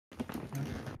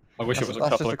I wish it was a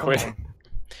couple of quid.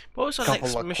 What was our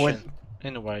next mission?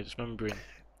 Anyway, just remembering.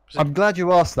 I'm glad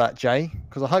you asked that, Jay,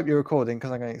 because I hope you're recording,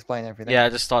 because I'm going to explain everything. Yeah, I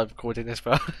just started recording this,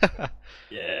 bro.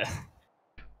 Yeah.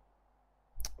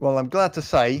 Well, I'm glad to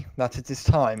say that it is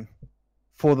time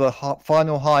for the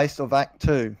final heist of Act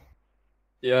 2.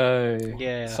 Yay.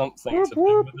 Yeah. Something to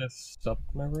do with this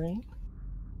submarine?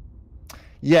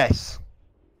 Yes,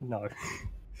 No.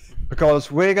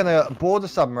 because we're going to board a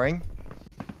submarine,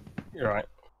 You're right.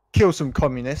 kill some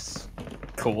communists,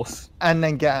 Of course. and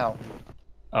then get out.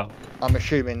 Oh. I'm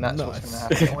assuming that's what's going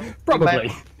to happen.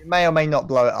 Probably. You may or may not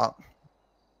blow it up.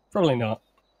 Probably not.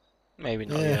 Maybe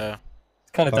not, yeah.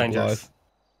 It's kind of dangerous.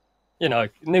 You know,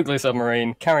 nuclear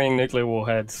submarine, carrying nuclear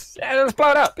warheads. Yeah, let's blow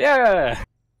it up, yeah!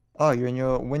 Oh, you're in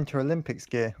your Winter Olympics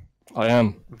gear. I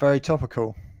am. Very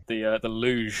topical. The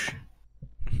luge.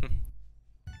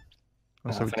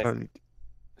 Also,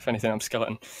 If anything, I'm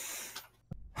skeleton.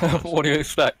 What do you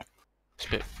expect?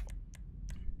 Spit.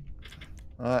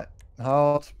 Alright,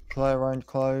 hard, player range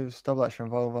closed, double action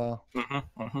revolver.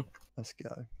 Let's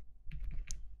go.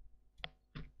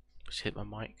 Just hit my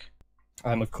mic.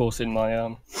 I'm, of course, in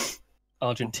my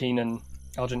Argentinian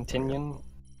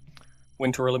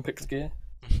Winter Olympics gear.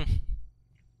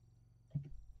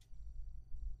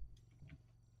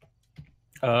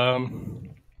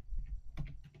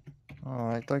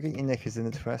 Alright, don't get your knickers in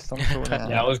the twist. I'm sorting it out.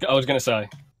 Yeah, I was gonna say.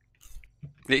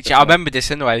 Literally, I remember this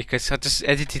anyway because I just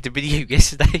edited the video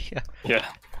yesterday. Yeah,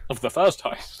 of the first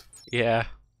heist. Yeah.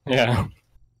 Yeah.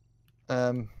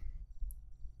 No,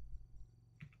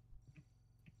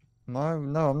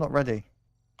 I'm not ready.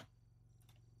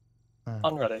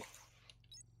 Unready.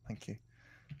 Thank you.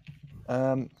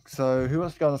 So who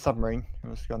wants to go on the submarine? Who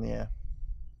wants to go on the air?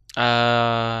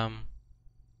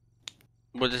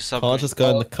 What is submarine? I'll just go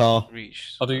in the car.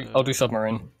 Reach. I'll do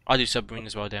submarine. I'll do submarine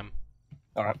as well then.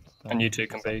 Alright. And you two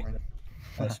can be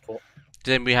support.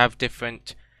 Then we have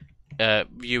different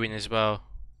viewing as well.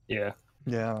 Yeah.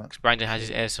 Yeah. Alright. Because Brandon has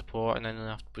his air support, and then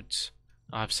afterwards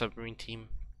I have submarine team.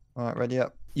 Alright, ready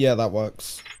up. Yeah, that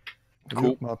works.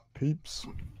 Cool. My peeps.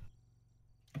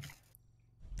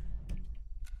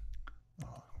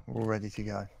 All ready to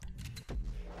go.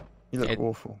 You look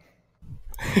awful.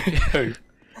 Who?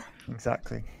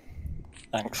 Exactly.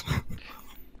 Thanks.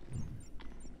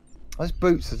 Those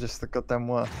boots are just the goddamn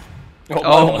worst.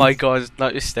 Oh my god,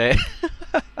 noticed it.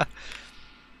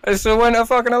 It's the Winter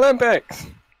fucking Olympics!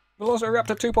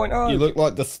 Velociraptor 2.0! You look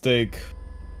like the Stig.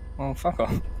 Oh, fuck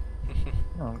off.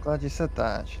 Oh, I'm glad you said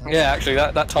that, actually. Yeah, actually,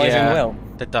 that ties in well.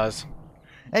 That does.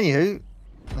 Anywho,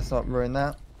 let's not ruin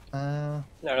that. No,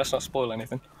 let's not spoil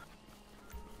anything.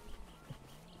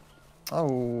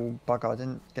 Oh, bugger, I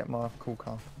didn't get my cool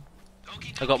car.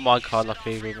 I got my car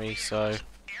lucky with me, so...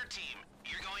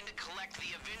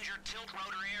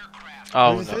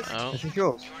 Oh, Who is this? no. This is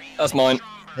yours? That's mine.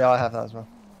 Yeah, I have that as well.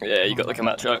 Yeah, you got the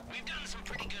Camacho.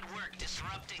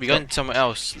 We're going somewhere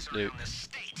else, Luke.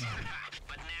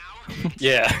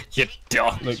 Yeah, you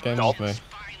dog. Look, game with me.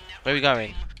 Where are we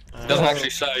going? It doesn't actually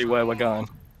say where we're going.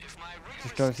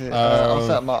 Just go to the,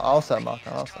 I'll set a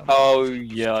marker. Oh,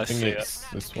 yeah, I I think see it. it's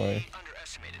this way.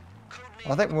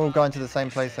 I think we're all going to the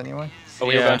same place anyway. Are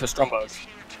we all going to Stromberg?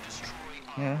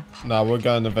 Yeah. No, we're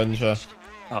going Avenger.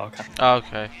 Oh, okay. Oh,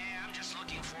 okay.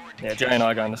 Yeah, Jay and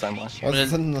I are going the same way. Why is it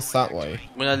sending us that way?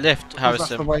 When I left That's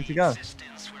the Harrison... way to go.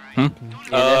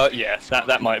 Yeah,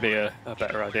 that might be a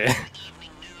better idea.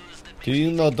 Do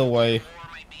you know the way?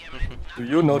 Do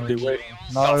you know the way?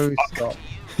 No, stop.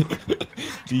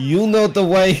 Do you know the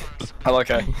way? I'm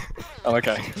okay. I'm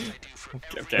okay. I'm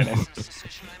getting in.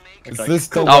 Is Okay. this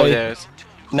the Oh, way? there it is.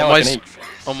 Now on, I my can eat.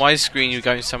 On my screen, you're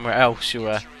going somewhere else. You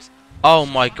were. Oh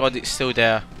my god, it's still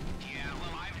there.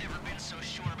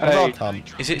 Hey,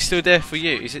 Is it still there for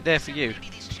you? Is it there for you?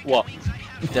 what?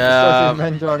 The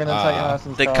Avenger are gonna take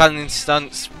Harrison's the car. cunning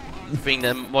stunts thing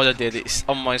that Modder did. It's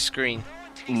on my screen.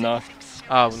 No.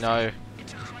 Oh no.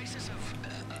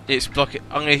 It's blocking.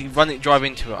 I'm gonna run it, drive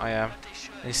into it. I am,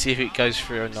 and see if it goes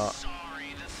through or not.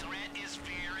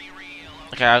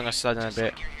 Okay, I'm gonna slow down a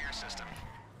bit.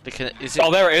 Is it?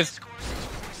 Oh, there it is.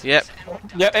 Yep.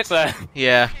 Yep, it's there.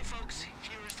 Yeah.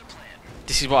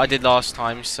 This is what I did last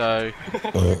time, so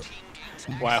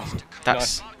Wow.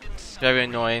 that's very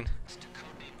annoying.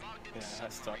 Yeah,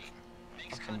 that's stuck.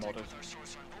 Fucking modded.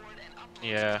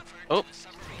 Yeah. Oh,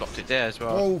 blocked it there as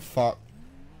well. Oh fuck.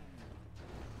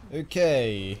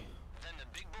 Okay.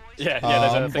 Yeah,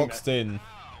 there's a I'm thing boxed there. in.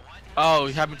 Oh,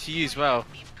 it happened to you as well.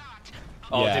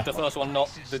 Oh, Yeah. did the first one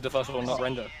not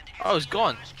render? Oh, it's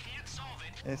gone.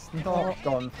 It's not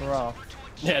gone for us.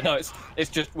 Yeah, no, it's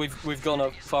just we've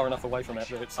gone far enough away from it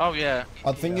that it's. Oh yeah.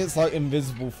 I think it's like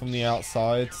invisible from the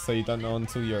outside, so you don't know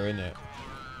until you're in it.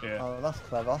 Yeah. Oh, that's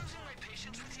clever.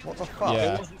 What the fuck?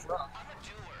 Yeah.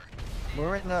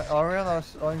 We're in our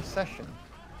own session.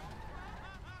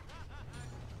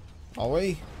 Are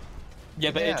we?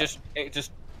 Yeah, but Yeah. it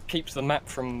just keeps the map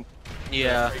from.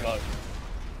 Yeah. Reload.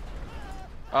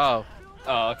 Oh.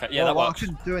 Oh, okay. Yeah, well, that I works.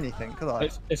 couldn't do anything, could I?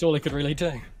 It's all it could really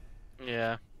do.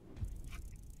 Yeah.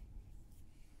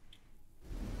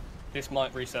 This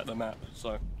might reset the map,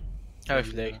 so.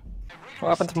 Hopefully. What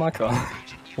happened to my car?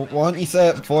 Well, why don't you say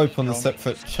it VoIP on a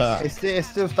separate chat? It's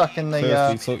still stuck in the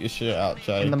Firstly, sort your shit out,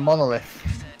 Jay. in the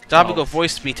monolith. I haven't got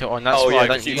voice meter on, that's why I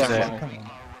don't use yeah, it. Come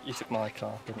on. You took my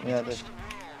car, didn't you? Yeah, this.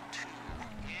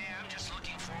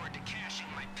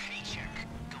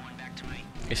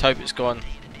 Let's hope it's gone.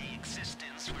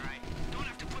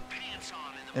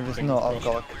 If it's not, I've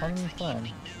got a cunning plan.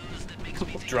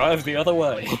 Drive the other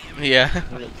way. Yeah.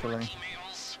 Literally.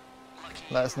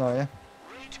 Let us know, yeah?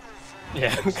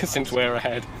 Yeah, because since we're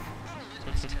ahead.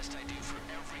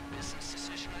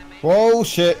 Whoa,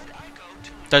 shit!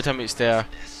 Don't tell me it's there.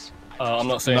 I'm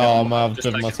not seeing it. No, I on might the- have just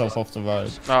driven take it myself away. off the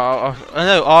road. I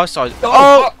know, our side.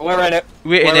 Oh, we're in it.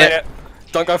 We're in it.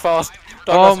 Don't go fast.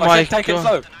 Don't Oh go fast. I my said take it God.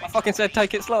 slow. I fucking said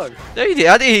take it slow. No, you did.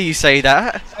 I didn't hear you say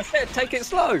that. I said take it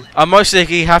slow. I most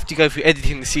likely have to go through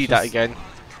editing to see that again.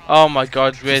 Oh my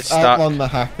god, we're stuck. Outrun the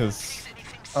hackers.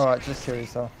 Alright, just kill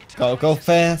yourself. Gotta go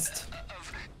fast.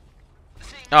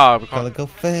 Oh, we Gotta can't. go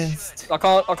fast. I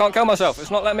can't kill myself.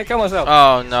 It's not letting me kill myself.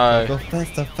 Oh no. Go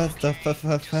faster, faster,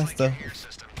 faster, faster.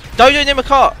 Don't do it in my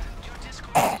car.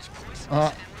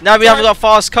 Alright. Now we haven't got a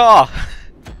fast car.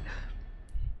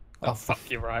 Oh fuck,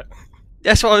 you're right.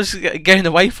 That's why I was getting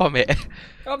away from it.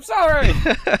 I'm sorry.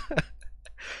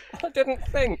 I didn't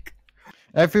think.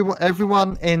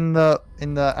 Everyone in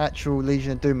the actual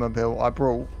Legion of Doom mobile I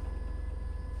brought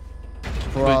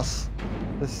for Wait. us.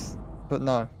 But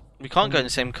no, We can't go in the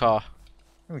same car.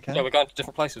 we can. Yeah, we're going to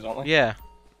different places, aren't we? Yeah.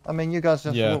 I mean, you guys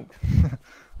just Yeah. walk.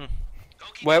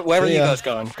 Where are See you ya. guys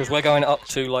going? Because we're going up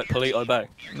to like Polito Bay.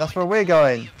 That's where we're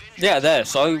going. Yeah, there.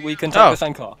 So we can take Oh. the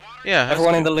same car. Yeah.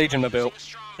 Everyone in the Legion mobile.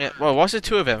 Yeah. Well, why's there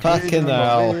two of them? Fucking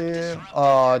hell.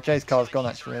 Oh, Jay's car's gone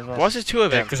actually as well. Why's there two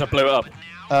of Yeah, them? because I blew it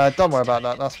up. Don't worry about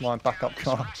that. That's my backup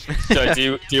car. So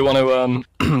do you want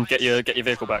to get your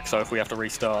vehicle back? So if we have to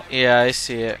restart. Yeah, I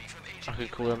see it. I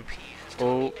could call them.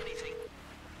 Oh.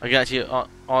 I can actually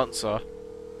answer.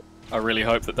 I really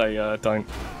hope that they don't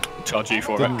charge you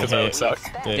for it, Didn't because that would hit. suck.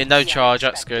 Yeah, no charge.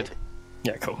 That's good.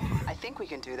 Yeah, cool. I think we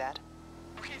can do that.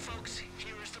 Okay, folks,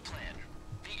 here is the plan.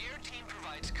 The air team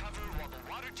provides cover while the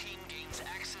water team gains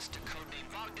access to codename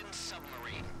Bogdan's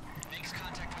submarine. Makes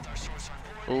contact with our source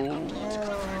on board.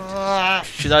 Ooh.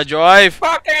 Should I drive?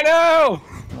 Fucking hell!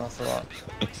 That's alright.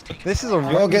 This is a. You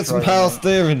gotta get some power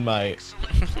steering, mate.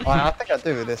 I think I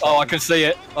do with this. Oh, I can see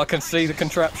it. I can see the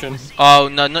contraption. Oh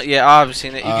no, not yet. I haven't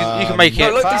seen it. You can make No,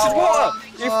 it. look, this is water!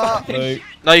 You fucking... Luke.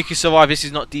 No, you can survive. This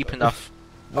is not deep enough.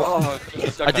 Oh,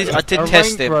 I did A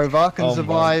test Range it. Rover can Oh my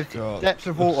survive God. depths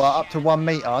of water up to 1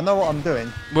 meter. I know what I'm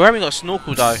doing. We haven't got a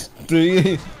snorkel though. Do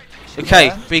you? Okay,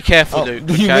 Yeah. be careful, Oh, Luke.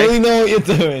 do you Okay, really know what you're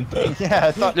doing? Yeah,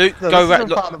 it's like, Luke, look, go this right- is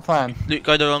look. part of the plan. Luke,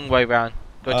 go the wrong way round.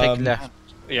 Go take Um, left.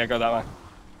 Yeah, go that way.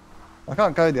 I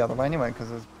can't go the other way anyway because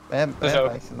there's There's no-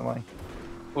 airbase in the way.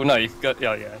 Well, no, you can go...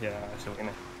 Yeah, I see what you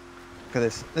mean. Look at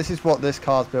this. This is what this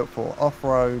car's built for.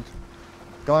 Off-road,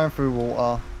 going through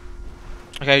water.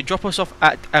 Okay, drop us off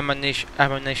at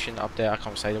ammunition up there. I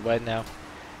can't say the word now.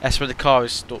 That's where the car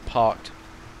is still parked.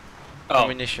 Oh,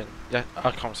 Ammunition. Yeah,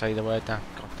 I can't say the word now.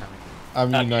 God damn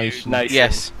it. Ammunition. Nation.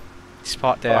 Yes, it's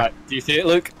parked there. Alright, do you see it,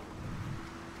 Luke?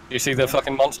 Do you see the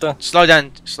fucking monster? Slow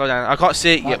down, slow down. I can't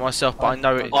see it yet myself, but I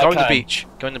know it. I Go on the can. beach.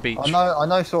 Go on the beach. I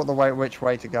know sort of the way which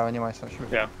way to go anyway. So it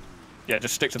should be. Yeah. Yeah,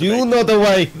 just stick to the Do you beat. know the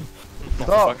way? Oh,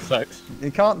 Stop. for fuck's sakes.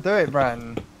 You can't do it,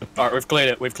 Bran. Alright, we've cleared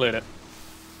it.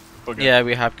 We're good. Yeah,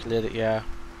 we have cleared it. Yeah.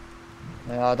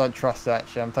 Yeah, I don't trust it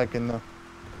actually. I'm taking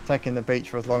the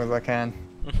beach for as long as I can.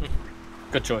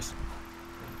 Good choice.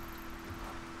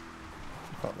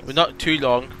 Got this. We're not too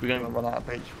long. We're I'm going. gonna run out of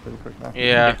beach pretty quick now.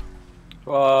 Yeah.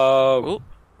 Whoa. Oh,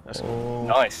 that's Oh.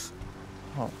 Nice.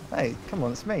 Oh, hey, come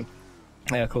on, it's me.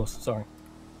 Yeah, of course. Sorry.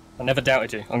 I never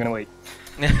doubted you. I'm gonna eat.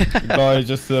 The guy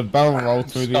just barrel roll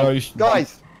through the ocean.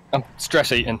 Guys, I'm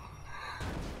stress eating.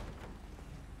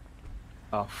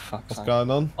 Oh, fuck. What's going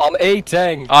on? I'm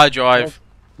eating! I drive.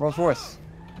 Rolls Royce.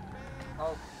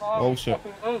 Oh shit.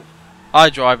 I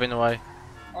drive in a way.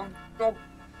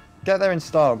 Get there in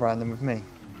style, Brandon, with me.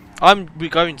 We're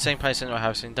going the same place in our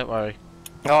house, and don't worry.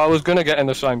 No, I was gonna get in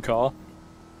the same car.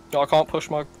 No, I can't push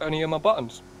any of my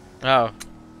buttons. Oh.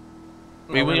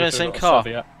 We were in the same car.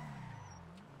 Yeah,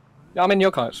 I'm in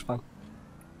your car, it's fine.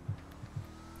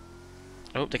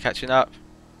 Oh, they're catching up.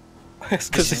 It's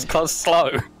because this car's slow.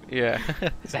 Yeah.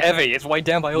 It's heavy, it's weighed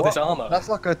down by all this armour. That's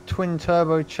like a twin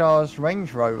turbocharged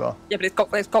Range Rover. Yeah, but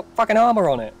it's got fucking armour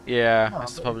on it. Yeah, No,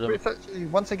 that's the but problem. it's actually,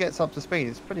 once it gets up to speed,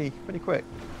 it's pretty quick.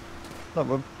 Look,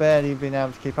 we're barely been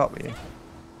able to keep up with you.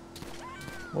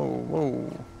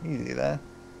 Whoa, easy there.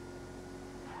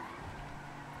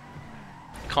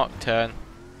 Can't turn.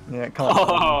 Yeah, it can't.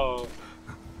 Oh!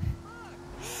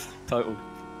 Total.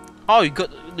 Oh, you got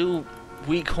the little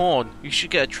weak horn. You should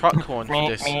get a truck horn for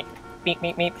this. Meep,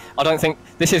 meep, meep. I don't think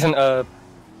this isn't a.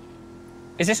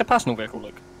 Is this a personal vehicle,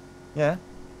 Luke? Yeah.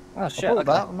 Oh I shit! bought Okay.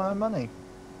 that with my own money.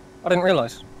 I didn't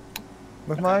realise.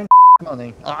 With my own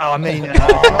money. Oh, I mean,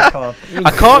 I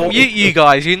I can't mute you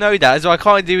guys, you know that, so I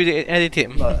can't do the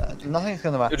editing. Look, nothing's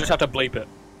gonna matter. You'll just have to bleep it.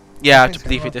 Yeah, I have to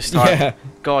believe it this time. Yeah.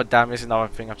 God damn, there's another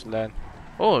thing I have to learn.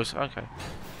 Oh, okay.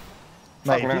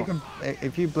 Mate, Fucking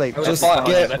if you bleep, Just Just fire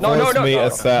get hydrant. No, force meter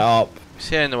set up. It's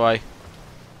here in the way.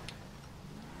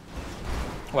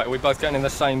 Wait, are we both getting in the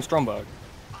same Stromberg?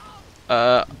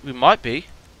 We might be.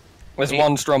 There's You-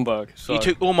 one Stromberg. So. You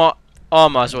took all my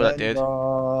armour, is what that did.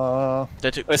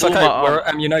 They took It's all okay. my armour. We're at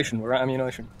ammunition. We're at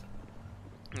ammunition.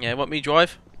 Yeah, want me to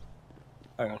drive?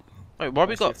 Hang on. Wait, what have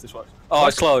we Let's see got? if this works. Oh,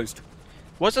 it's closed.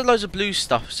 What's there loads of blue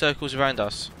stuff circles around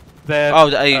us? They're Oh,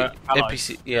 the allies.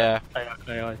 NPC. Yeah.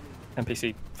 AI,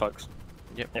 NPC folks.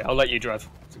 Yep. Yeah, I'll let you drive.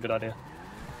 It's a good idea.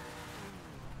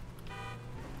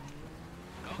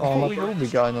 Oh, we will be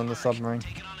going on the submarine.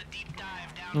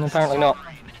 Apparently not.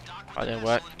 I didn't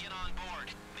work.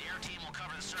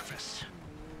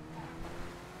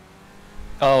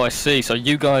 Oh, I see. So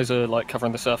you guys are like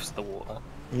covering the surface of the water.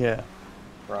 Yeah.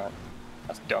 Right.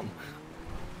 That's dumb.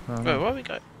 Wait, where are we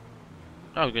going?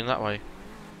 Oh, we're going that way.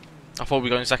 I thought we were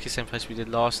going exactly the same place we did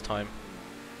last time.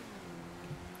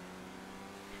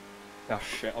 Oh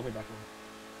shit, I'll be back.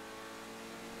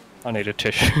 I need a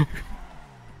tissue.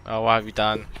 Oh, what have you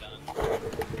done? Now,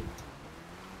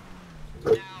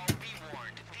 be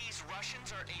warned, these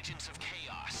Russians are agents of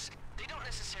chaos. They don't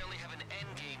necessarily have an end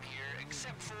game here,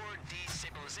 except for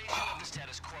destabilization of the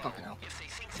status quo. Fucking hell. If they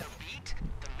think they'll beat,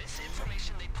 the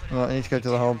misinformation they put Right, I need to go to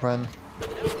the hole, Bren.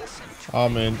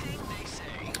 I'm in.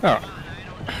 Alright,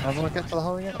 How do I get to the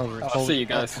hole again? Oh, it's I'll hold- see you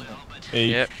guys.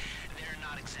 E. Yep.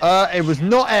 It was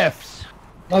not F.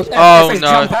 Oh, no.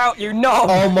 Jump out, you know!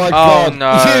 Oh my Oh, god.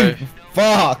 no. You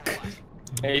fuck.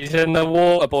 He's in the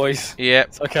water, boys. Yep.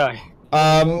 It's okay.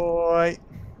 Boy.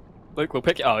 Luke, we'll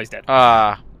pick you. Oh, he's dead.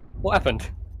 Ah. What happened?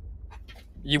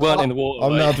 You weren't in the water.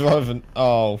 I'm mate. now driving.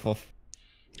 Oh, for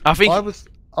I think.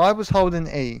 I was holding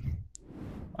E,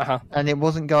 Uh-huh. and it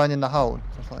wasn't going in the hole.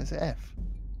 So I was like, is it F?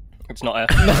 It's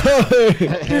not F. no.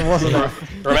 It wasn't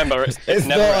F. Remember, it's It's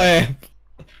never not F.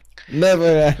 F. Never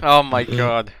F. Oh my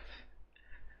god.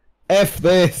 F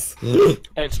this.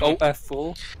 It's Alt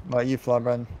F4. Right, you fly,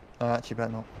 Bren. I actually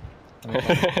better not.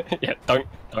 Yeah,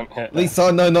 don't hit. At least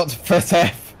I know not to press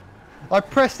F. I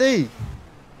pressed E.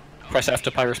 Press F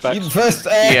to pay You respects. pressed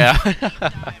F. Yeah.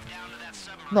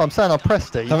 No, I'm saying I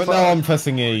pressed E. Haven't now I'm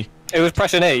pressing E. It was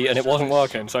pressing E and it wasn't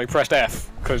working, so he pressed F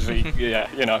because he, yeah,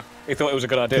 you know, he thought it was a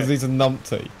good Because idea. he's a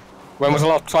numpty. When was the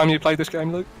last time you played this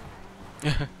game, Luke?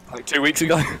 Like 2 weeks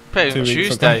ago. Played 2 on weeks ago,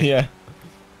 Tuesday. Yeah.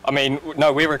 I mean,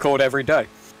 no, we record every day.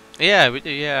 Yeah, we do.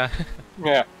 Yeah.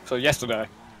 Yeah, so yesterday.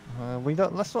 We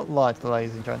don't. Let's not lie to the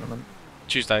ladies and gentlemen.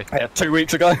 Tuesday. Yeah, 2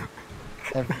 weeks ago.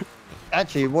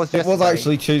 Actually, it was. It was yesterday.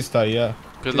 actually Tuesday, yeah.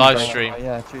 Good Tuesday. live stream.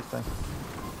 Yeah, Tuesday.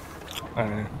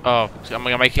 Oh, so I'm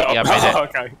gonna make it. Yeah, I made it.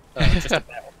 Okay. Just about.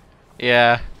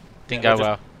 Yeah. Didn't Yeah, go we're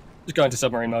well. Just go into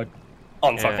submarine mode.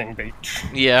 On Yeah. fucking beach.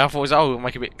 Yeah, I thought it was. Oh, we'll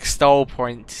make a bit stall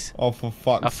points. Oh, for I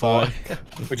fuck's thought. sake.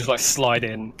 We just like slide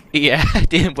in. Yeah, it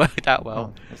didn't work that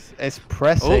well. Oh, it's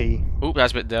press E. Oh,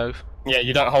 that's a bit low. Yeah,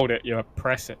 you don't hold it, you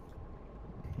press it.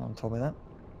 No one told me that.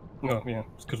 No, yeah,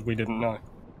 it's because we didn't know.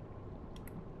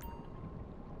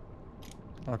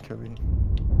 I'll kill you.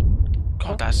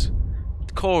 God, that's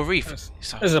coral reef. This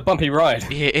It's is a bumpy ride.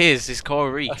 Yeah, it is. It's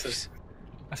coral reefs.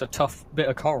 That's a tough bit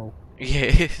of coral. Yeah,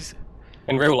 it is.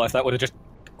 In real life, that would have just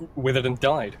withered and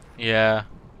died. Yeah.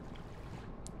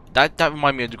 That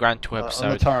reminded me of the Grand Tour On the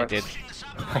episode. It turrets. did.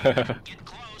 Get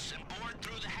close and board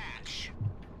through the hatch.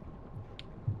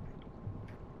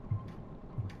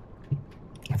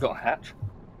 I've got a hatch.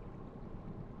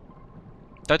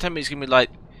 Don't tell me it's gonna be like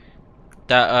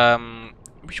that.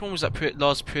 Which one was that?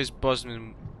 Last Piers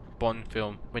Brosnan Bond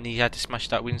film when he had to smash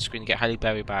that windscreen to get Halle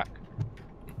Berry back.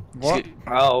 What?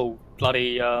 Oh,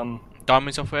 bloody,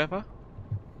 Diamonds Are Forever?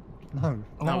 No.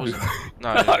 No, No.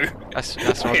 no, No. that's the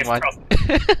wrong It's one.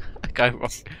 tough. Go wrong.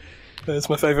 It's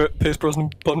my favourite Pierce Brosnan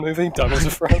Bond movie, Diamonds Are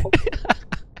Forever.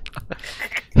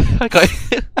 Okay.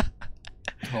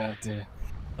 Oh dear.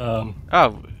 Oh,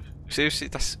 seriously,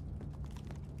 that's.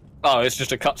 Oh, it's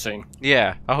just a cutscene.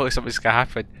 Yeah, I thought something's gonna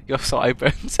happen. Your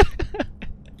sideburns.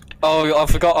 Oh, I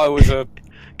forgot I was a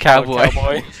Cowboy.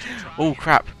 Oh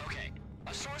crap.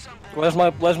 Where's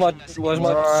my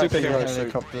superhero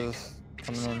suit? Helicopters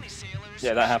coming in.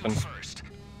 Yeah, that happens.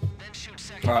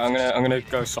 Alright, I'm gonna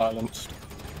go silenced.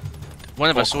 One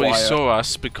of Or us already quiet. saw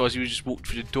us because you just walked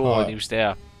through the door and he was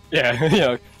there. Yeah, you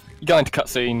know, you go into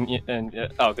cutscene and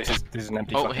oh, this is an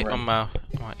empty Oh, fucking hit on room. my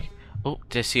mic. Oh,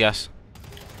 they see us.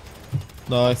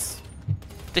 Nice.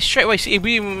 They straight away see.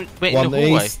 We even went One in the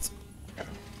hallway. east.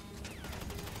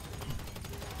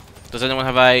 Does anyone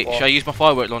have a? Should I use my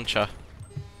firework launcher?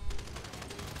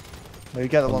 No, you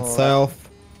get the one One on the left. south.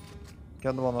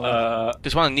 Get the one on the left.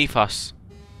 There's one underneath us.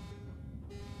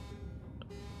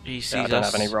 He sees I don't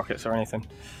us. have any rockets or anything.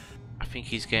 I think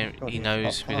he's going. God, He he's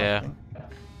knows up we're high, I there. think.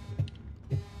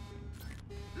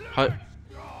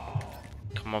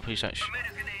 Come on, please don't.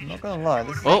 I'm not gonna lie,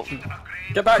 this is Oh. actually...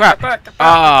 Get back! Crap. Get back! Get back!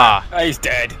 Ah! He's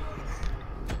dead.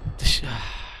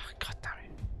 God damn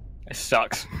it! It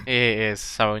sucks. It is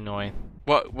so annoying.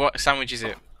 What sandwich is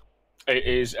it? It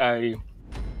is a.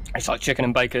 It's like chicken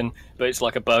and bacon, but it's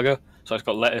like a burger. So it's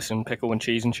got lettuce and pickle and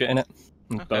cheese and shit in it,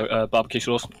 and Okay. barbecue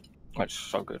sauce. It's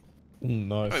so good.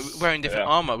 Nice. Wait, we're wearing different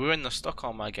Yeah. armor. We're in the stock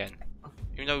armor again.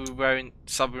 Even though we're wearing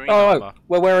submarine Oh, armor.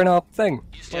 we're wearing our thing.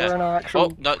 We're Yeah. wearing our actual.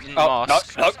 Oh, no, the Oh,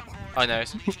 mask. no. I know.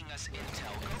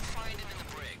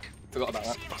 Forgot about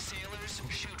that. Sailors,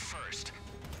 shoot first.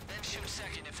 Then shoot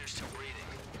second if they're still breathing.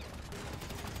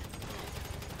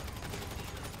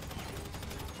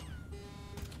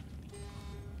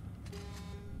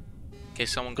 Okay,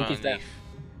 someone Think go he's there. underneath.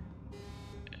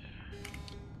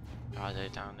 Oh, they're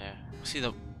down there. I see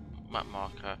the map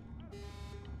marker.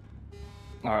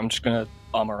 Alright, I'm just gonna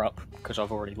armor up because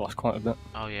I've already lost quite a bit.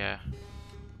 Oh yeah.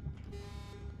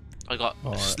 I got a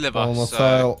Alright, sliver. on the So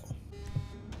sail.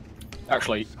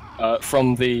 Actually,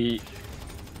 from the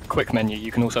quick menu,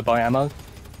 you can also buy ammo.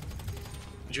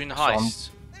 during the So I'm- heist.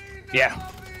 Yeah.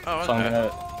 Oh, So okay.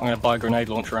 I'm gonna buy grenade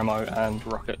launcher ammo and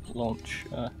rocket launch.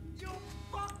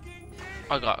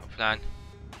 I got a plan.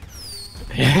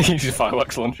 Use your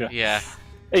fireworks launcher. Yeah,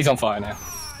 He's on fire now.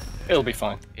 It'll be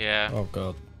fine. yeah. Oh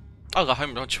god. I got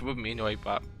home launcher with me anyway,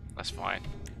 but that's fine.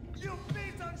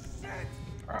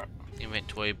 Alright.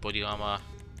 Inventory, body armor.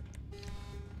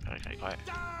 Okay, got it.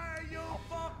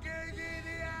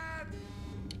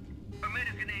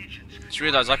 Just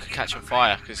realised I could catch on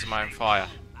fire because it's my own fire.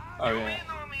 Oh yeah.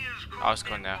 I was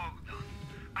gone now.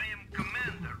 I am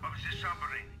commander of the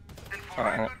submarine. And for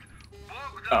Alright. record,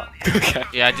 Oh, Bogdan okay.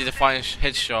 Yeah, I did a fine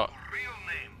headshot. real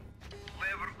name.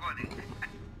 Clever coding.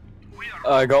 We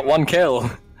are I got one kill.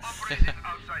 operating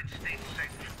outside state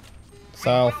sector.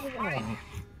 South. But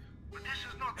this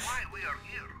is not why we are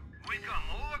here. We come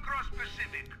all across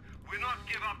Pacific. We not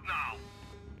give up now.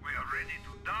 We are ready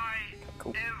to die.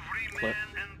 Cool. Every Clip. man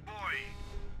and boy.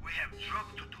 We have job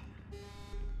to do.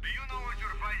 Do you know what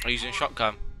you're fighting I'm using a for?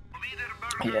 shotgun. Leader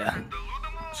Burger Yeah. and the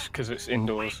Ludomos? Because it's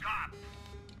indoors. Wake up.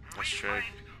 That's We true. fight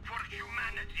for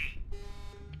humanity.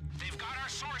 They've got our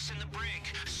source in the brig.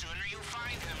 Sooner you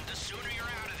find them, the sooner you're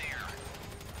out of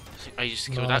there. I just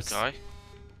killed Nice. that guy.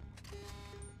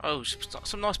 Oh,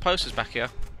 some nice posters back here.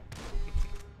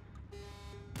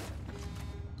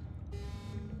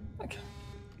 Okay.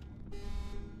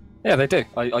 Yeah, they do.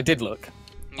 I did look.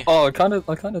 Yeah. Oh, I kind of.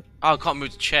 Oh, I can't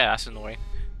move the chair. That's annoying.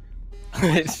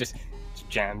 it's just it's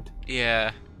jammed.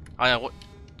 Yeah, I know what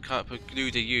kind of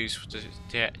glue they use for the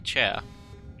chair.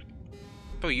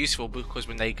 Probably useful because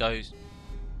when they go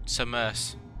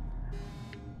submerse,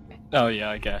 Oh yeah,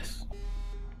 I guess.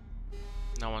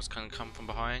 no one's gonna come from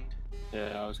behind.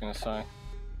 Yeah, I was gonna say.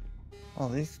 Oh,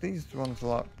 these ones are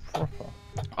like proper.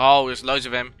 Oh, there's loads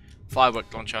of them.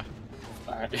 Firework launcher.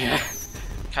 Alright. Yeah.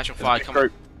 Catch on There's a fire. big Come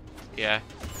group. Yeah.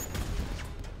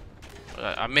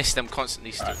 I miss them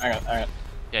constantly. Still. Alright, hang on.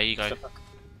 Yeah, you go.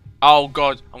 Oh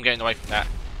god, I'm getting away from that.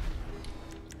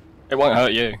 It won't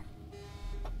hurt you.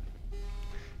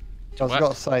 I was What?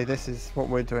 got to say, this is what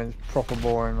we're doing is proper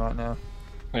boring right now.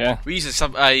 Yeah. We use a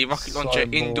rocket So launcher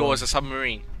boring. indoors, a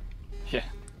submarine. Yeah.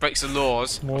 Breaks the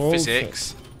laws of Well,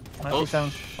 physics. That Oh,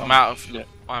 sounds I'm fun. out of Yeah.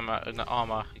 I'm out of the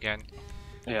armor again.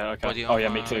 Yeah. Okay. Body Oh yeah,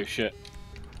 me armor. too. Shit.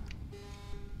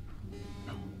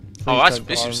 Oh, Please that's don't,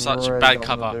 this I was such really bad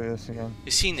don't wanna cover. do this again.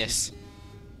 You seen this?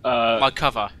 My My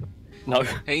cover. no.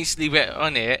 I instantly went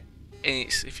on it, and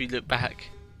it's if you look back.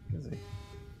 Is he?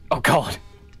 Oh god.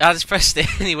 I just pressed it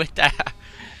and he went there.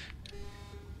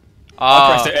 I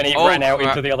pressed it and he oh, ran out crap.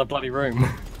 into the other bloody room.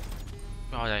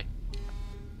 Where are they?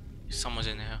 Someone's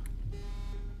in here.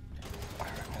 I'm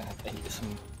gonna eat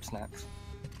some snacks.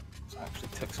 So I actually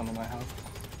took some of my health.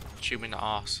 Shoot me in the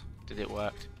arse. Did it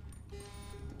work?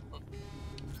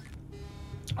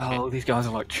 Oh, these guys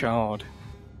are like charred.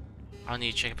 I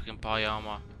need to check if I can buy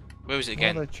armor. Where is it Why are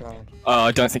again? they child? Oh,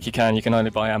 I don't think you can. You can only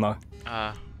buy ammo.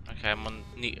 Okay, I'm on.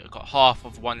 I've got half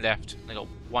of one left. I got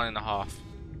 1.5.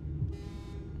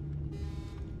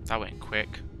 That went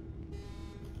quick.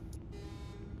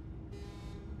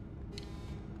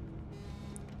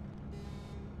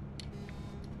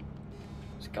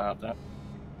 Let's go up there.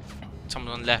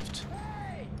 Someone on left.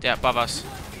 Yeah, above us.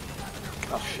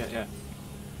 Oh shit, yeah.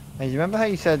 Hey, you remember how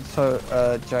you said,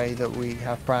 Jay, that we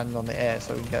have Brandon on the air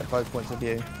so we can get both points of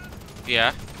view?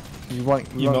 Yeah. You won't.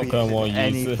 You're not be gonna using want to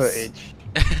any use this.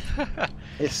 footage.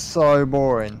 It's so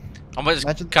boring. I might just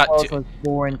Imagine the cut world's to. most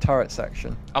boring turret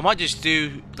section. I might just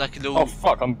do like a little. Oh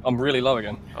fuck, I'm really low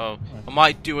again. Oh, I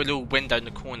might do a little window in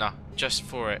the corner just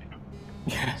for it.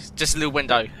 Yeah. Just a little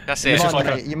window. That's You it. just might,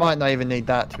 like you might not even need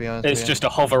that, to be honest. It's with just a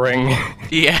hovering.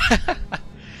 Yeah.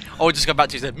 Or just go back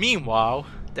to the meanwhile.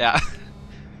 Yeah.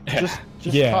 you. Just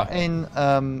Yeah. cut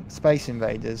in Space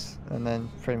Invaders, and then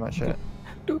pretty much it.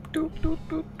 Doop, doop, doop,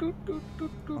 doop, doop, doop, doop,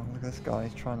 Oh, doop. look at this guy,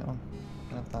 he's trying it on.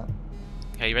 Have that.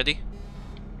 Okay, you ready?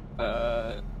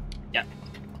 Yeah.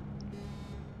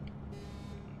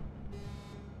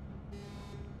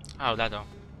 Oh, ladder.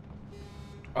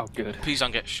 Oh, good. Please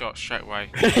don't get shot straight away.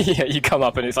 Yeah, you come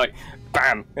up and it's like,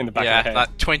 BAM! In the back Yeah, of the head.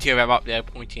 like 20 of them up there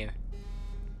pointing.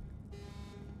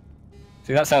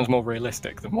 See, that sounds more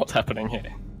realistic than what's happening here.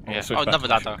 I'm gonna Yeah. switch Oh, back another to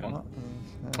the ladder. shotgun. What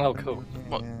is Oh, cool.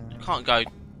 What? happening Can't go.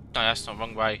 No, that's not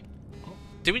wrong way.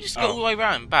 Did we just go Oh. all the way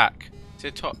around back to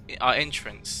the top? Our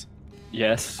entrance.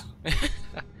 Yes.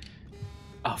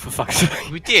 Oh, for fuck's sake.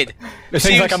 We did. This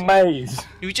thing's like a maze.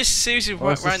 We just seriously Well,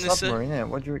 went it's a around this. submarine, innit?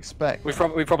 What do you expect? We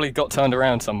probably got turned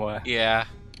around somewhere. Yeah.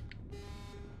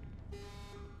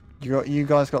 You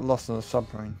guys got lost on a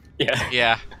submarine. Yeah.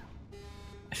 Yeah.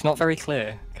 It's not very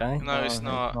clear, okay? No, it's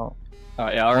not.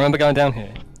 Alright, yeah, I remember going down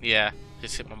here. Yeah.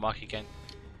 Just hit my mark again.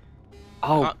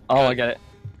 Oh, I get it.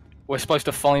 We're supposed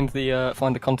to find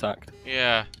the contact.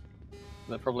 Yeah.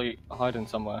 They're probably hiding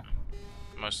somewhere.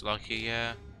 Most likely,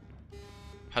 yeah.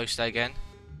 Host again.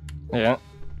 Yeah.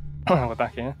 We're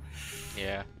back here.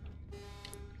 Yeah.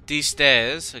 These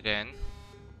stairs again.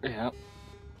 Yeah.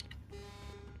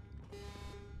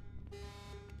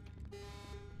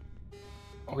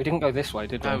 We didn't go this way,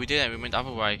 did we? No, we didn't. We went the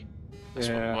other way. That's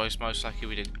Yeah. what was most likely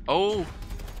we did. Oh!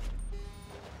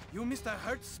 You Mr.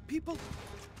 Hertz people?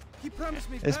 He promised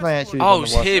me This may actually be Oh, one of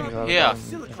it's the worst him, things I've yeah. done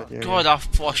in the video. God, I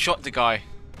thought I shot the guy.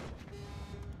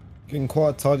 Getting quite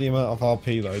a tidy amount of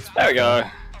RP though. There we go. Okay,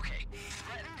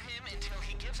 threaten him until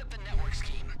he gives up the network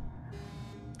scheme.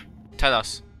 Tell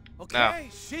us. Okay, Now.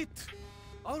 shit.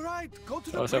 All right, go to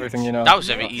the That was bridge. everything you know. That was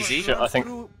very easy. Shit, I think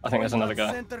there's another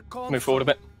guy. Move forward a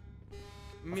bit.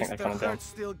 think they're Mr. coming down. Hertz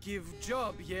still give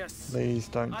job, yes. Please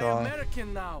don't I die.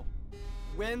 American now.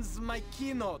 When's my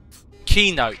keynote?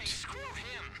 Keynote. Screw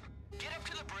him. Get up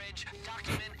to the bridge,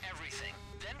 document everything,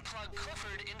 then plug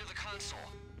Clifford into the console.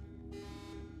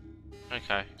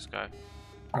 Okay, let's go.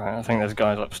 Alright, I think there's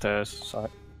guys upstairs, so...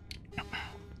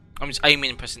 I'm just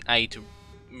aiming and pressing A to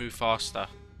move faster.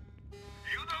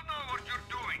 You don't know what you're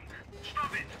doing.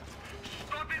 Stop it.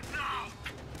 Stop it now.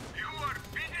 You are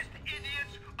biggest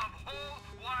idiots of whole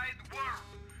wide world.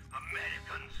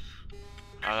 Americans.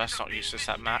 Oh, that's not useless,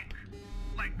 that map.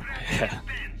 Like Yeah.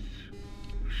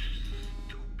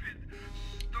 Stupid.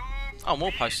 Oh,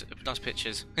 more posts, nice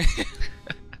pictures.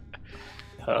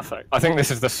 Perfect. I think this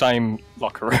is the same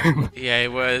locker room. Yeah,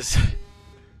 it was.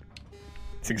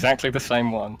 It's exactly the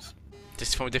same ones.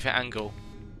 Just from a different angle.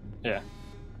 Yeah.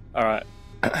 Alright.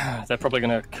 They're probably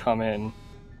gonna come in.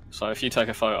 So if you take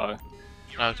a photo...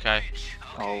 Okay.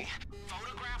 I'll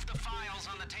Photograph the files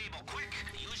on the table, quick.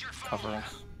 Use your phone. cover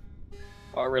us.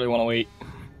 I really want to eat.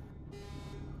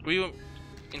 We went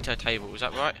into a table, was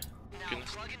that right? Now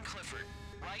Goodness. plug in Clifford.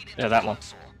 Right into Yeah, the that one.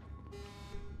 console.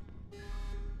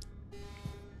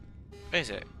 Where is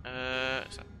it?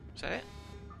 Is that it?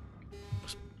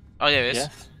 Oh, yeah, it is.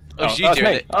 Yes? Oh, it's you that's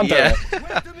doing me. it. I'm doing yeah. it.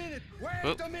 Wait a minute. Oh.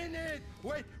 Wait a minute.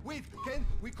 Wait. Can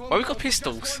we call Why we got down for just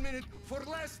pistols? 1 minute for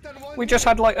less than 1 We just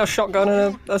had like a shotgun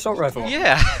and an assault rifle.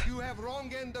 Yeah. You have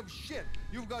wrong end of shit.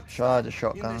 You've got Sure, I had a in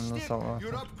shotgun the and stick. assault rifle.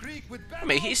 You're up creek with I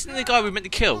mean, he's the guy we meant to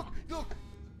kill. Look.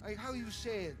 How you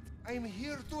say it? I'm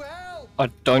here to help. I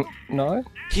don't know.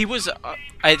 He was.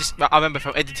 I remember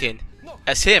from editing. No,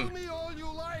 That's him. tell me all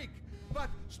you like, but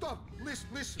stop. Listen.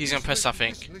 He's gonna press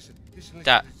something. Listen.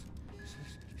 That. Listen.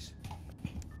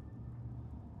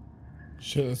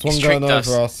 Shit, there's one He's going tricked us.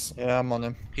 over us. Yeah, I'm on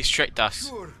him. He's tricked us.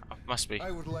 Sure. Must be.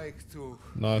 I would like to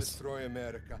Nice. destroy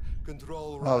America,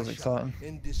 control That was Russia, exciting.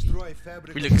 and destroy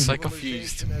fabric We of look so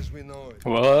civilization confused. as we know it.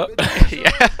 What? But it's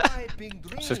Yeah. a piping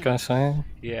What's this dream. guy saying?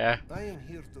 Yeah. I am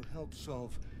here to help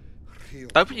solve real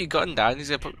Don't put your gun down. He's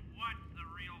gonna put. What's the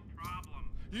real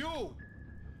problem?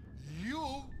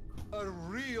 You are a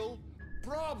real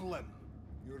problem.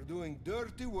 You're doing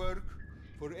dirty work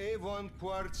for Avon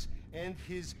Quartz and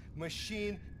his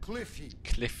machine Cliffy.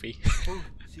 Cliffy. Oh,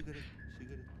 cigarette.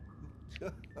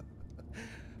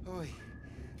 Oi.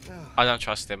 Now, I don't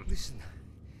trust him. listen,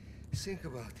 think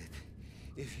about it.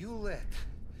 If you let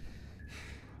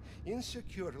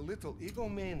insecure little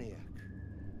egomaniac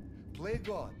play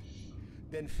God,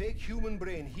 then fake human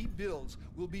brain he builds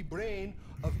will be brain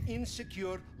of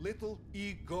insecure little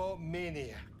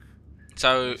egomaniac.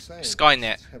 So Scientists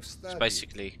Skynet, have is studied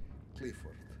basically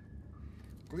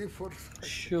Clifford.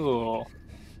 Sure.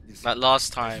 like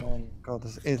last time. Oh god,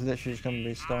 this is literally just gonna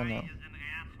be Skynet.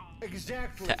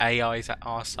 Exactly. The AI is an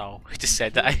arsehole. He just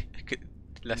said that.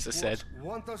 Lester These said. folks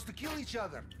want us to kill each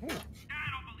other. I don't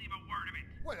believe a word of it.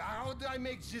 Well, how did I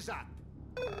make this up?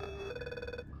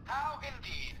 How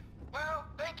indeed? Well,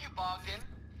 thank you, Bogdan.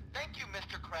 Thank you,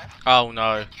 Mr. Crest. Oh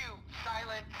no. Thank you,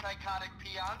 silent, psychotic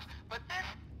peons. But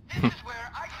this is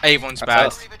where I Avon's say bad.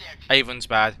 arrivederci. Avon's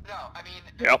bad. No, I mean,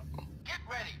 Yep. get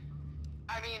ready.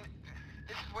 I mean,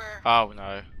 this is where Oh no.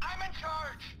 I'm in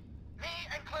charge. Me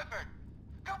and Clifford.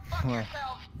 Go fuck Huh.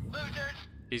 yourselves, losers.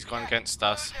 He's gone Yes, against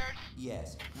us. losers.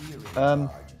 Yes, we're in Um,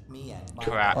 charge. Me and my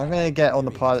Crap. I'm gonna get on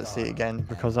the pilot seat again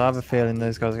because I have a feeling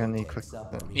those guys are gonna need quick.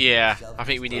 Yeah, I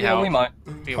think we need Yeah, help. we might.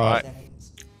 We Alright. might.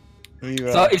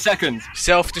 You, 30 seconds.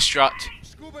 Self-destruct.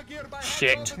 Scuba gear by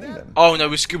Shit. hand over there. Oh no,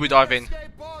 we're scuba diving.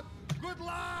 Escape pod. Good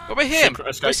luck. What about him? Secret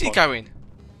escape Where's he pod. going?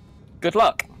 Good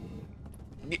luck.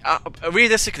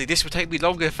 Realistically, this would take me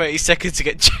longer than 30 seconds to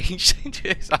get changed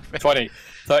into something. 20.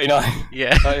 39.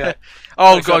 Yeah. Oh, yeah.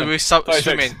 Oh 37, god, we're 36.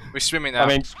 swimming. We're swimming now. I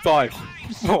mean, 5,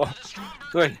 4,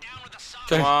 3, 2.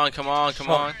 come on, come on, come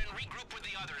on. Regroup with the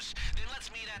others. Then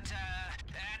let's meet at the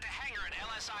hangar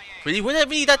at LSIA. Really? Wasn't it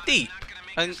really that deep?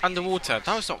 And underwater?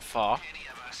 That was not far.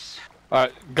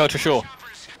 Alright, go to shore.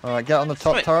 Alright, get on the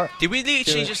top Wait, turret. did we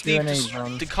literally Do- just do leave an the, aid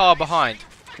run. the car behind?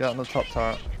 Get on the top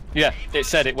turret. Yeah, it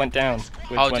said it went down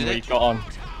with Oh, when did we it? got on.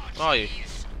 Are you?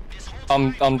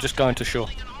 I'm just going to shore.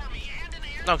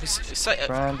 No, because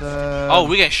Brandon. oh,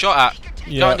 we're getting shot at.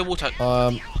 Go Yeah. underwater.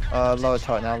 Lower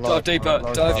turret now. Lower Dive deeper, turret,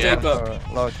 lower dive turret,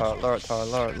 deeper. Lower turret, lower turret,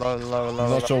 lower, lower, lower, I'm lower.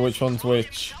 not sure which one's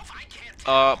which.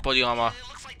 Body armor.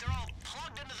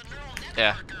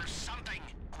 Yeah.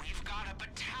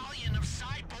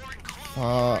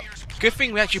 Good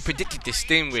thing we actually predicted this,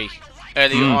 didn't we?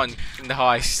 Earlier on in the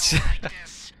heist.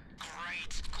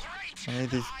 I need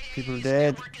these people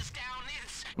dead.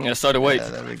 Yeah, so do we. Yeah,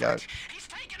 there we go.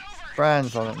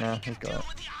 Brand's on it now. He's got it.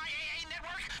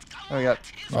 There we go.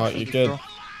 Alright, you're good.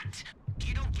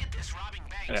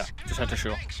 Yeah, just head to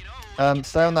shore.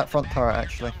 Stay on that front turret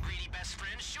actually,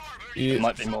 There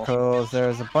might be more. because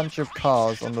there's a bunch of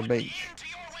cars on the beach.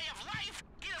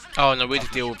 Oh no, we had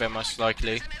to deal with them most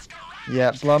likely.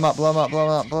 Yeah, blow them up, blow them up, blow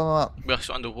them up, blow them up. We're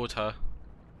also underwater.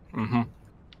 Mm-hmm.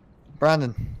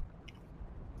 Brandon.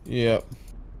 Yep.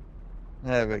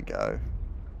 There we go.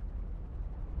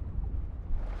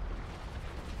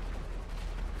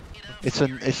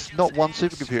 It's not one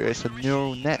supercomputer, it's a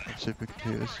neural net of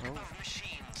supercomputers.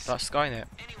 That's Skynet.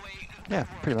 Yeah,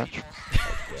 pretty much.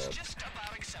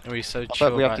 And we're so I chill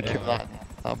bet we have to about kill it. that.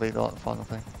 That'll be like the final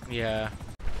thing. Yeah.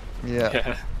 Yeah.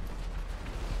 Yeah.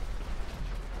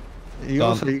 You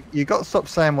also you got to stop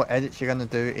saying what edits you're gonna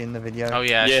do in the video. Oh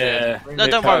yeah. I Yeah. should. No,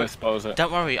 don't Can't worry. expose it.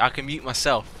 Don't worry. I can mute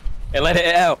myself. Yeah, let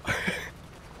it out.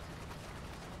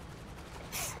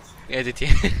 Edit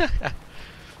it.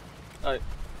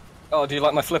 Oh, do you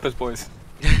like my flippers, boys?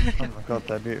 Oh my god,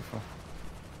 they're beautiful.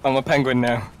 I'm a penguin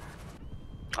now.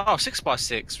 Oh,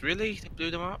 6x6. Really? They blew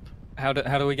them up? How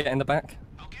do we get in the back?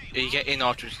 Yeah, you get in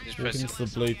after you just Look press into it.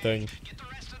 the blue thing.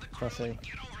 Press E.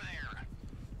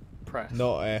 Press.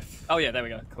 Not F. Oh yeah, there we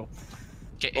go. Cool.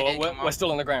 Get Well, in. we're, Come on. we're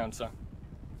still on the ground, so.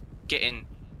 Get in.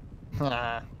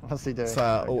 What's he doing? It's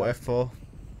There we Alt go.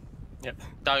 F4.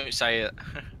 Don't say it.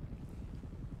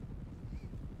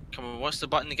 Come on, what's the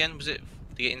button again? Was it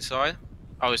to get inside?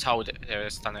 Oh, it's hold it. There it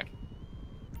is, done it.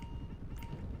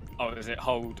 Oh, is it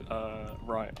hold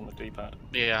right on the D-pad?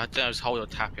 Yeah, I don't know, it was hold or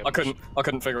tap it. I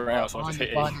couldn't figure it out, so I just hit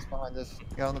E. Behind us, behind us.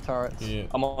 Go on the turrets. Yeah.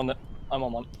 I'm on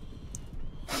one.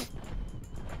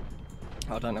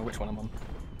 I don't know which one I'm on.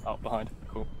 Oh, behind.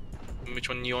 Cool. Which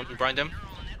one you on, Brandon?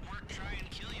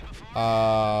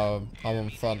 I'm on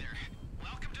front.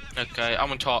 Okay, I'm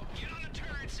on top.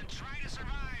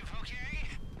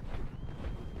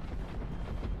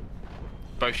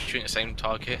 both shooting at the same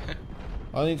target.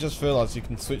 I only just realised you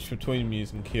can switch between them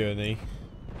using Q and E.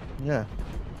 Yeah.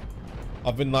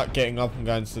 I've been like getting up and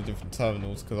going to the different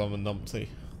terminals because I'm a numpty.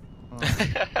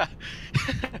 Oh.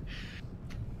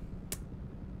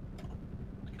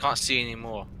 Can't see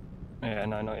anymore. Yeah,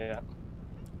 no, not yet.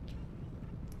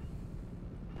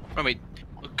 I mean,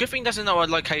 good thing doesn't know our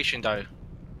location though.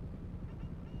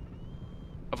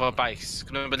 Of our base.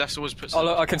 Remember, that's always puts. Oh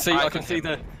look, I can see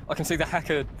the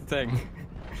hacker thing.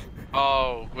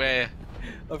 Oh, where?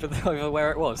 over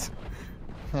where it was.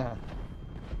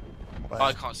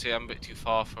 I can't see. I'm a bit too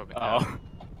far from it. Oh.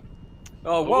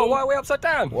 Oh, whoa! Why are we upside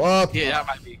down? What? Yeah, that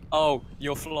might be. Oh,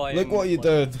 you're flying. Look what you're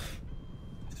doing.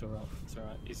 It's alright. It's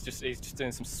alright. He's just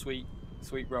doing some sweet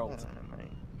rolls.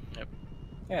 Yep.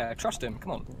 Yeah, trust him.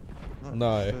 Come on.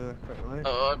 No.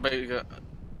 Oh, maybe.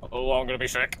 Oh, I'm gonna be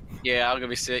sick. Yeah, I'm gonna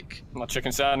be sick. My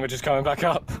chicken sandwich is coming back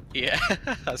up. Yeah,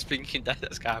 I was thinking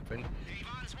that's gonna happen.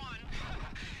 Avon's one.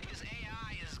 His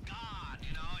AI is God,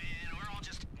 you know, and we're all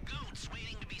just goats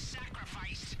waiting to be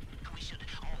sacrificed. We should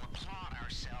all applaud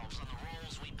ourselves on the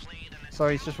roles we played in it. So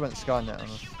he's just went Skynet on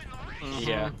us.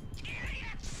 Yeah.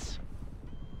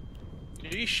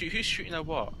 Who's shooting at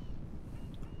what?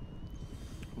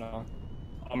 No,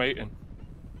 I'm eating.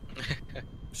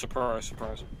 Surprise!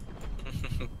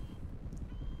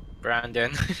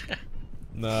 Brandon.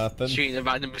 Nothing. Shooting at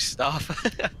random stuff.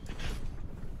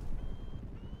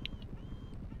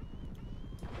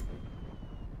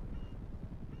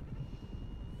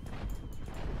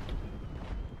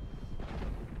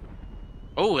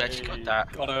 Oh, I actually got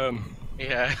that. Got him.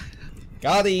 Yeah.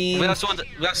 Got him. When I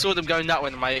saw them going that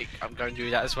way, mate, I'm going to do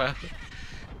that as well.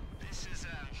 This is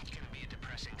gonna be a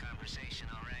depressing conversation,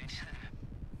 alright?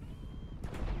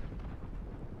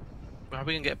 How are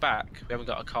we gonna get back? We haven't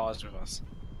got our cars with us.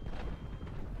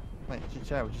 Mate,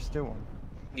 GTA, would you steal one?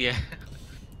 Yeah.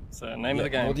 So name of the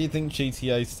game. What do you think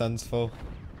GTA stands for?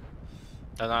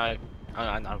 Don't know.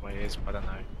 I know what it is, but I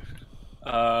don't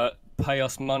know. Pay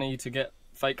us money to get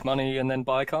fake money and then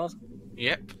buy cars.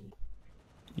 Yep.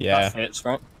 Yeah. That fits,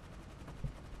 right?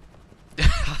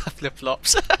 Flip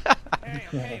flops. Hey,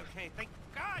 okay. Thank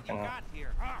God you got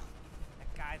here. Oh,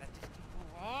 that guy that just...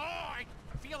 Oh, I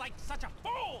feel like such a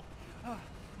fool. Oh,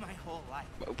 my whole life.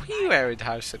 What are you wearing,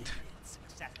 Howson?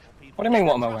 What do you mean,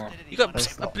 what am I wearing? You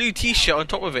got a blue t-shirt on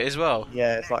top of it as well.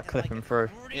 Yeah, it's like clipping through.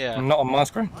 Yeah. Not on my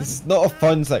screen. This is not a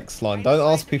phone sex line. Don't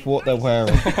ask people what they're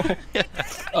wearing.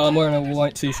 I'm wearing a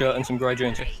white t-shirt and some grey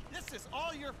jeans. This is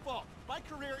all your fault. My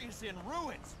career is in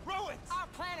ruins. Our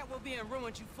planet will be in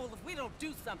ruins, you fool, if we don't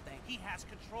do something. He has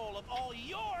control of all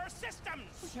your systems.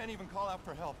 We can't even call out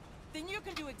for help. Then you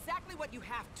can do exactly what you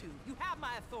have to. You have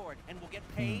my authority. And we'll get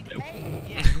paid. Paid?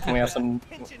 Yeah. Can we have some...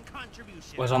 Pension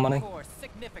contribution. Where's our money? Of course,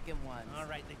 significant ones. All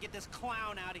right, then get this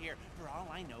clown out of here. For all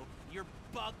I know, you're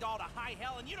bugged all to high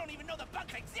hell and you don't even know the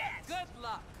bugs exist. Good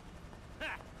luck.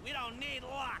 Ha, we don't need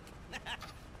luck.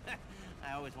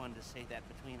 I always wanted to say that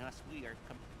between us, we are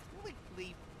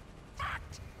completely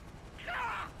fucked.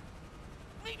 Ah!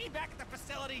 Meet me back at the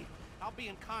facility. I'll be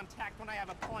in contact when I have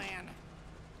a plan.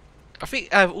 I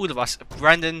think out of all of us,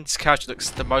 Brandon's character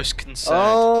looks the most concerned.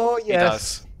 Oh, yes. He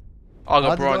does. I got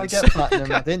How bronze. did I get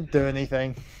platinum? I didn't do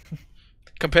anything.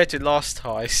 Compared to last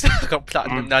heist, I got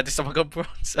platinum. Now this time I got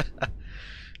bronze.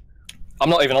 I'm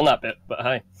not even on that bit, but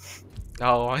hey.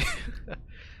 Oh,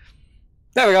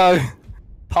 There we go.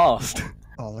 Passed.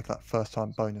 Oh, look at that first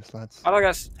time bonus, lads. How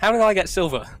did I get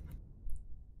silver?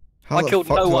 How I the killed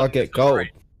fuck no did one. I get gold?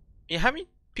 yeah. How many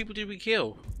people did we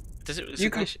kill? Does it?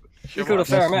 You killed a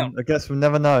fair amount. I guess we'll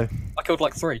never know. I killed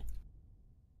like 3.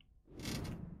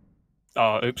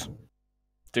 Oh, oops.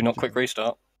 Do not quick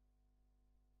restart.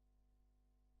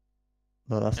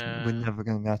 No, that's we're never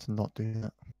going to be able to not do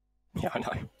that. Yeah, I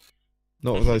know.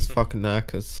 Not with those fucking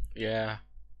knackers. Yeah.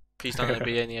 Please don't let it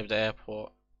be any of the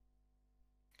airport.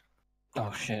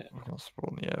 Oh shit. We're going to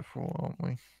spawn the airport, aren't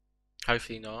we?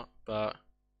 Hopefully not, but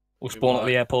We'll spawn at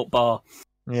the airport bar.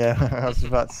 Yeah, I was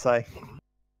about to say.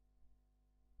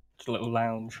 It's a little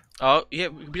lounge. oh yeah,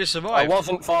 we just I survived.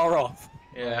 wasn't far off.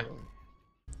 Yeah.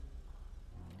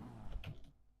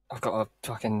 I've got a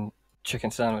fucking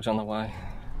chicken sandwich on the way.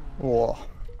 Whoa.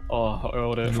 Oh, I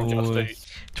ordered it from Just Eat.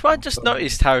 I just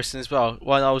noticed, Harrison, as well,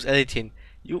 when I was editing,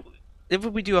 whenever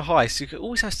we do a heist, you can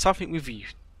always have something with you.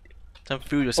 Some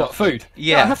food or something. What, food?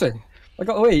 Yeah. I have to. I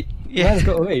got to eat. Yeah. Man's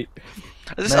got to eat.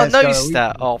 I noticed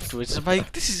that afterwards. I'm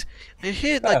like, this is... I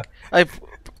hear, like,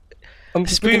 I'm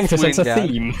just beginning to sense a down.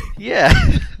 theme. Yeah.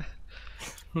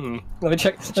 Let me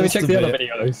check the other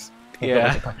videos.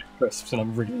 Yeah. I've got like a packet of crisps and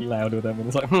I'm really loud with them and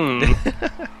it's like,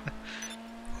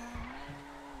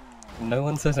 No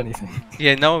one says anything.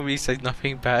 Yeah, no one really says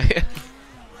nothing about it.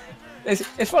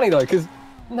 It's funny though, because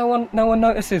no one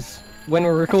notices when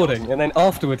we're recording, and then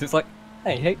afterwards it's like,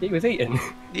 hey, he was eating.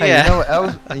 Yeah.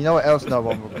 Hey, you know what else no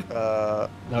one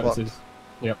Notices.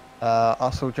 Yep.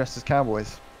 us all dressed as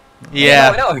cowboys.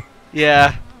 Yeah. I know.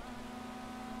 Yeah.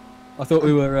 I thought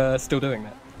we were still doing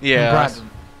that. Yeah.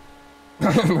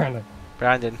 Brandon.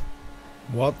 Brandon.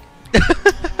 What?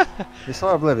 You're so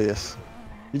oblivious.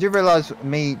 Did you realise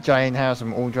me, Jay, and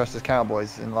Harrison were all dressed as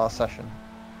cowboys in last session?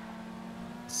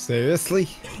 Seriously?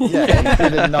 Yeah, you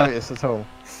didn't notice at all.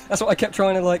 That's what I kept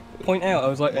trying to like point out. I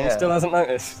was like, he Yeah. still hasn't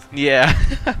noticed. Yeah.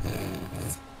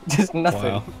 Just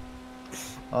nothing. Wow.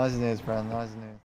 Eyes and ears, Brandon. Eyes and ears.